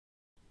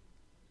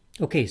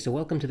Okay, so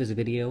welcome to this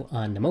video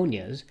on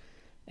pneumonias,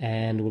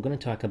 and we're going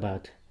to talk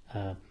about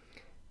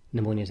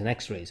pneumonias and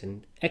x-rays.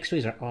 And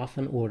x-rays are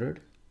often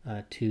ordered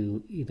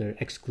to either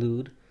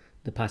exclude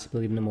the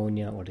possibility of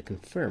pneumonia or to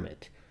confirm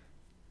it.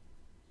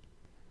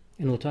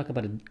 And we'll talk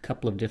about a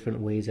couple of different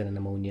ways that a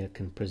pneumonia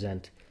can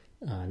present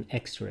on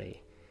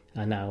x-ray.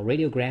 Now,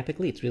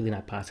 radiographically, it's really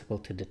not possible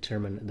to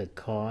determine the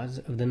cause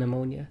of the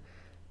pneumonia,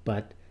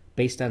 but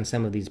based on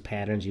some of these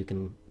patterns, you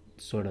can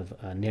sort of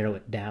narrow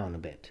it down a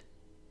bit.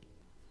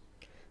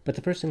 But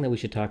the first thing that we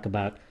should talk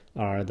about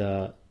are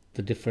the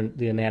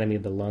anatomy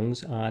of the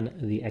lungs on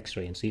the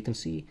x-ray. And so you can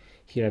see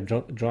here I've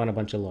drawn a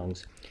bunch of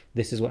lungs.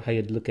 This is how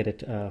you'd look at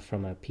it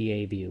from a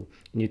PA view.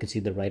 And you can see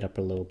the right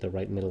upper lobe, the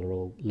right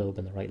middle lobe,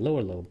 and the right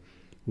lower lobe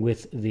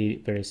with the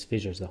various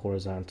fissures, the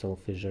horizontal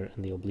fissure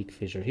and the oblique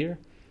fissure here,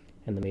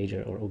 and the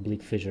major or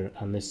oblique fissure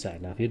on this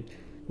side. Now if you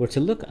were to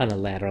look on a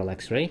lateral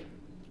x-ray,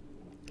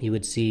 you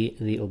would see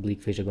the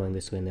oblique fissure going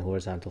this way and the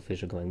horizontal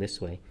fissure going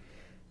this way,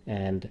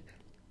 and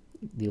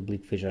the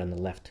oblique fissure on the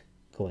left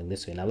going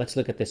this way. Now let's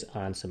look at this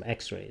on some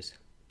x-rays.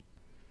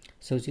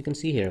 So as you can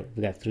see here,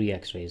 we've got 3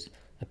 x-rays,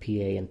 a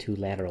PA and 2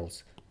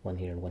 laterals, one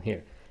here and one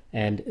here.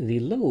 And the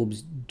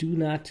lobes do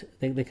not,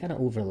 they kind of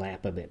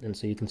overlap a bit. And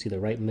so you can see the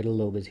right middle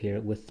lobe is here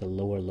with the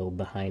lower lobe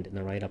behind it, and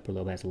the right upper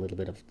lobe has a little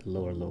bit of the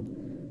lower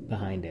lobe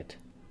behind it.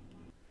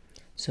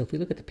 So if we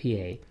look at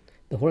the PA,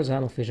 the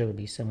horizontal fissure would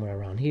be somewhere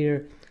around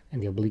here,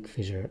 and the oblique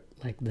fissure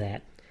like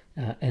that.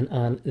 And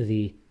on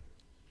the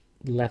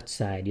left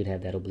side, you'd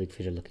have that oblique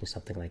fissure looking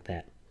something like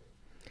that.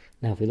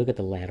 Now, if we look at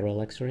the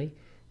lateral x-ray,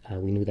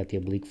 we knew that the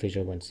oblique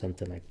fissure went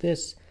something like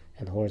this,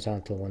 and the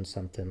horizontal went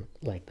something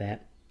like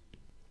that,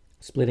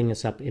 splitting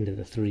us up into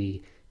the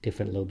 3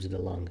 different lobes of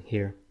the lung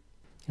here.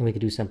 And we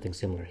could do something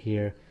similar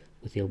here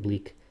with the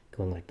oblique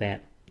going like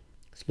that,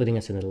 splitting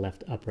us into the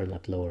left upper and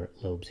left lower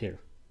lobes here.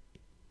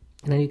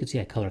 And then you can see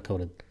I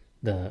color-coded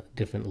the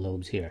different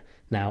lobes here.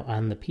 Now,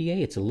 on the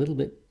PA, it's a little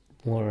bit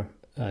more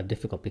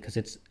difficult because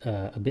it's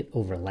a bit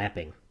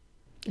overlapping.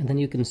 And then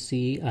you can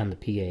see on the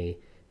PA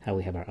how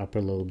we have our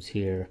upper lobes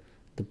here.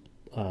 The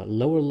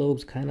lower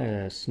lobes kind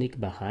of sneak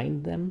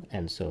behind them,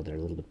 and so they're a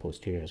little bit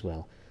posterior as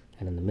well.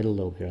 And then the middle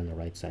lobe here on the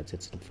right side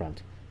sits in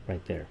front,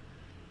 right there.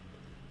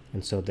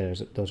 And so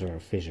those are our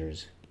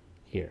fissures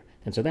here.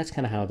 And so that's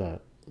kind of how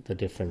the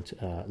different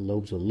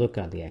lobes will look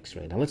on the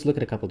x-ray. Now let's look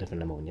at a couple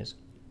different pneumonias.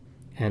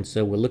 And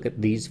so we'll look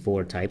at these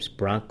 4 types: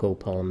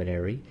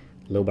 bronchopulmonary,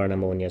 lobar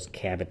pneumonias,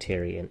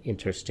 cavitary, and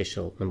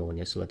interstitial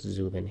pneumonia. So let's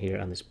zoom in here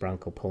on this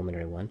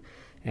bronchopulmonary one.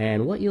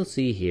 And what you'll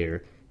see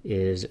here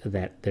is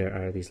that there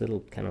are these little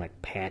kind of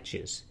like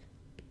patches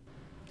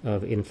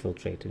of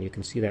infiltrate. And you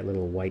can see that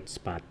little white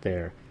spot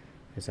there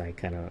as I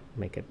kind of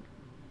make it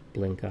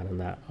blink on and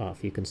that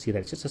off. You can see that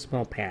it's just a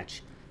small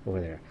patch over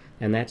there.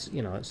 And that's,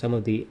 some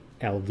of the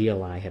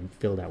alveoli have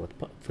filled up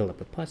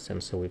with pus,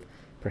 and so we've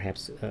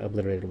perhaps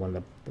obliterated one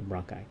of the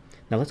bronchi.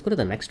 Now let's go to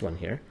the next one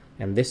here.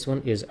 And this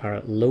one is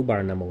our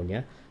lobar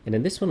pneumonia. And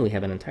in this one, we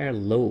have an entire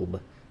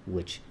lobe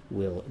which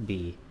will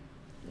be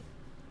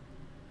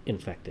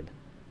infected.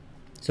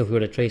 So if we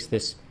were to trace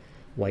this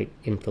white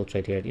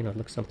infiltrate here, it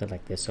looks something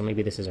like this. So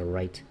maybe this is a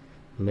right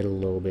middle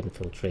lobe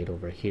infiltrate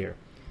over here.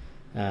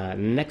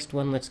 Next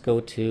one let's go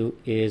to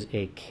is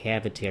a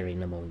cavitary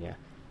pneumonia.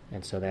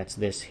 And so that's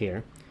this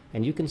here.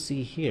 And you can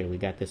see here we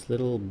got this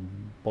little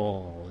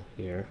ball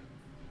here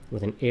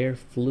with an air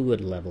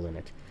fluid level in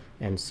it.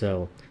 And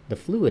so the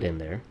fluid in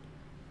there,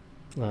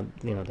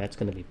 that's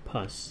going to be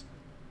pus.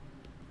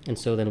 And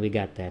so then we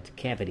got that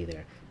cavity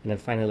there. And then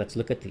finally, let's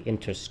look at the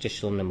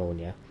interstitial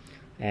pneumonia.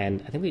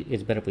 And I think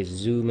it's better if we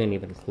zoom in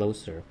even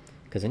closer,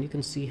 because then you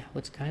can see how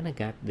it's kind of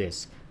got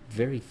this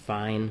very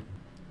fine,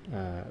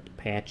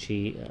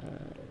 patchy,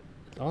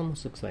 it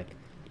almost looks like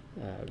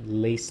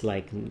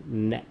lace-like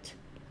net.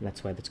 And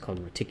that's why it's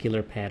called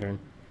reticular pattern.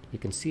 You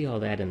can see all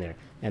that in there.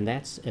 And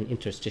that's an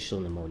interstitial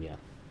pneumonia.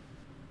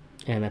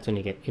 And that's when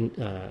you get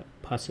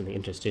pus in the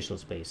interstitial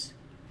space.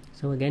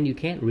 So again, you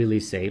can't really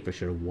say for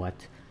sure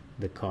what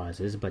the cause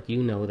is, but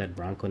you know that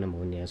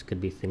bronchopneumonias could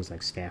be things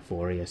like Staph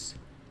aureus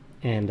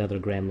and other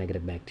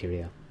gram-negative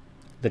bacteria.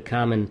 The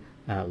common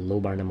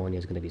lobar pneumonia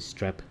is going to be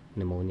strep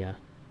pneumonia.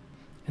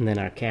 And then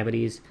our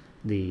cavities,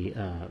 the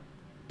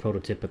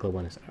prototypical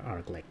ones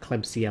are like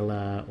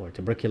Klebsiella or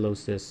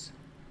tuberculosis.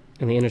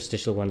 And the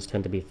interstitial ones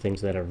tend to be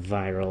things that are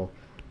viral,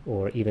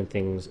 or even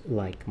things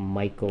like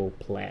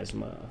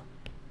mycoplasma.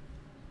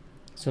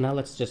 So now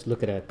let's just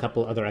look at a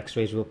couple other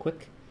x-rays real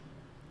quick.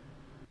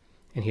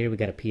 And here we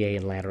got a PA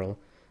and lateral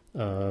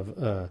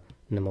of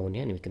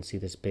pneumonia, and we can see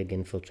this big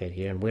infiltrate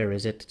here. And where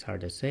is it? It's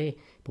hard to say,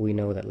 but we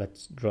know that,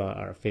 let's draw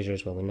our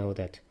fissures. Well, we know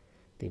that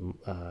the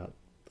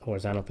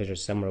horizontal fissure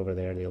is somewhere over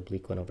there, the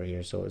oblique one over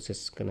here. So it's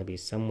just going to be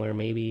somewhere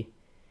maybe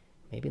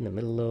in the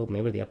middle lobe,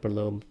 maybe the upper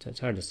lobe. It's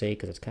hard to say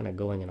because it's kind of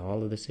going in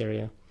all of this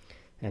area.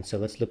 And so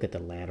let's look at the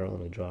lateral,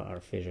 and we draw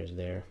our fissures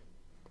there.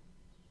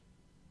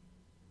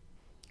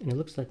 And it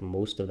looks like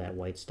most of that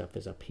white stuff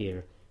is up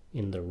here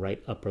in the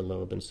right upper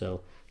lobe, and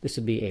so this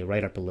would be a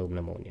right upper lobe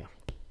pneumonia.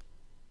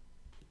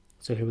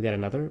 So here we got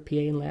another PA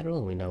in lateral,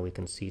 and we know we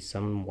can see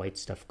some white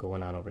stuff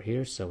going on over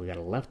here. So we got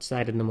a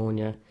left-sided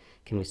pneumonia.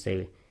 Can we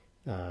say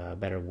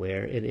better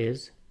where it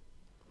is?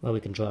 Well,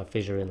 we can draw a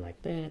fissure in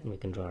like that, and we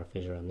can draw a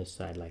fissure on this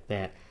side like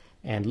that.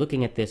 And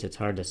looking at this, it's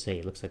hard to say.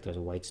 It looks like there's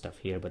white stuff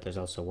here, but there's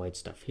also white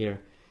stuff here.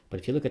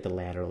 But if you look at the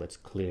lateral, it's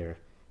clear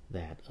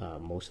that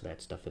most of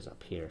that stuff is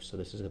up here. So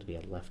this is going to be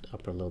a left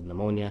upper lobe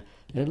pneumonia.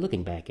 And then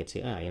looking back, you'd say,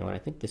 you know what, I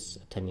think this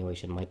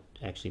attenuation might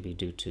actually be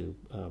due to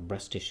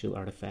breast tissue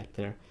artifact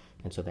there.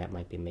 And so that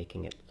might be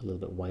making it a little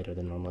bit whiter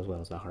than normal, as well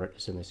as the heart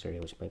is in this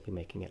area, which might be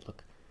making it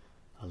look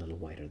a little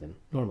whiter than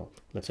normal.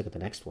 Let's look at the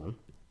next one.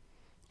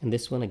 And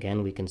this one,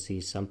 again, we can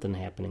see something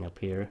happening up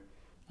here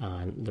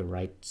on the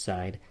right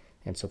side.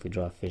 And so if we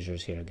draw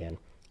fissures here again,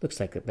 looks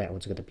like that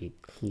one's going to be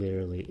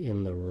clearly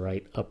in the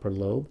right upper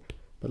lobe.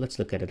 But let's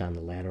look at it on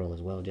the lateral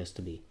as well, just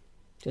to be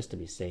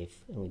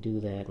safe. And we do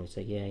that, and we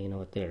say, yeah, you know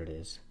what, there it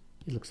is.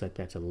 It looks like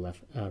that's a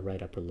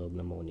right upper lobe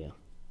pneumonia.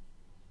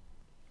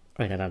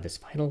 All right, and on this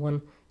final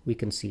one, we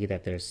can see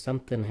that there's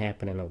something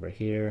happening over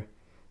here.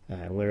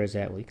 Where is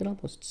that? Well, you can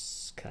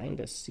almost kind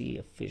of see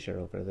a fissure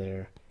over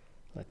there,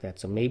 like that.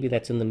 So maybe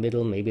that's in the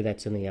middle, maybe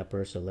that's in the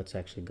upper. So let's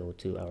actually go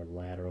to our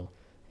lateral,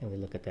 and we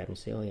look at that and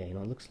say, oh yeah, you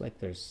know, it looks like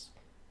there's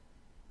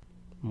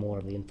more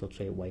of the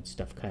infiltrate white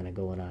stuff kind of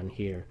going on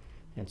here.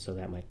 And so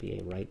that might be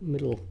a right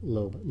middle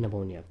lobe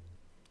pneumonia.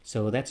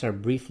 So that's our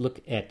brief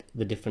look at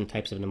the different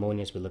types of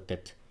pneumonias. We looked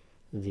at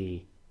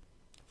the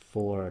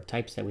 4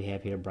 types that we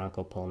have here: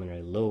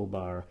 bronchopulmonary,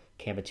 lobar,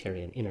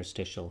 cavitary, and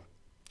interstitial.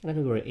 And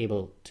then we were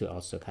able to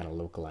also kind of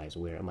localize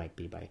where it might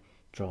be by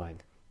drawing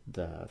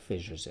the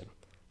fissures in.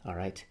 All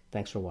right,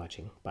 thanks for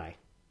watching. Bye.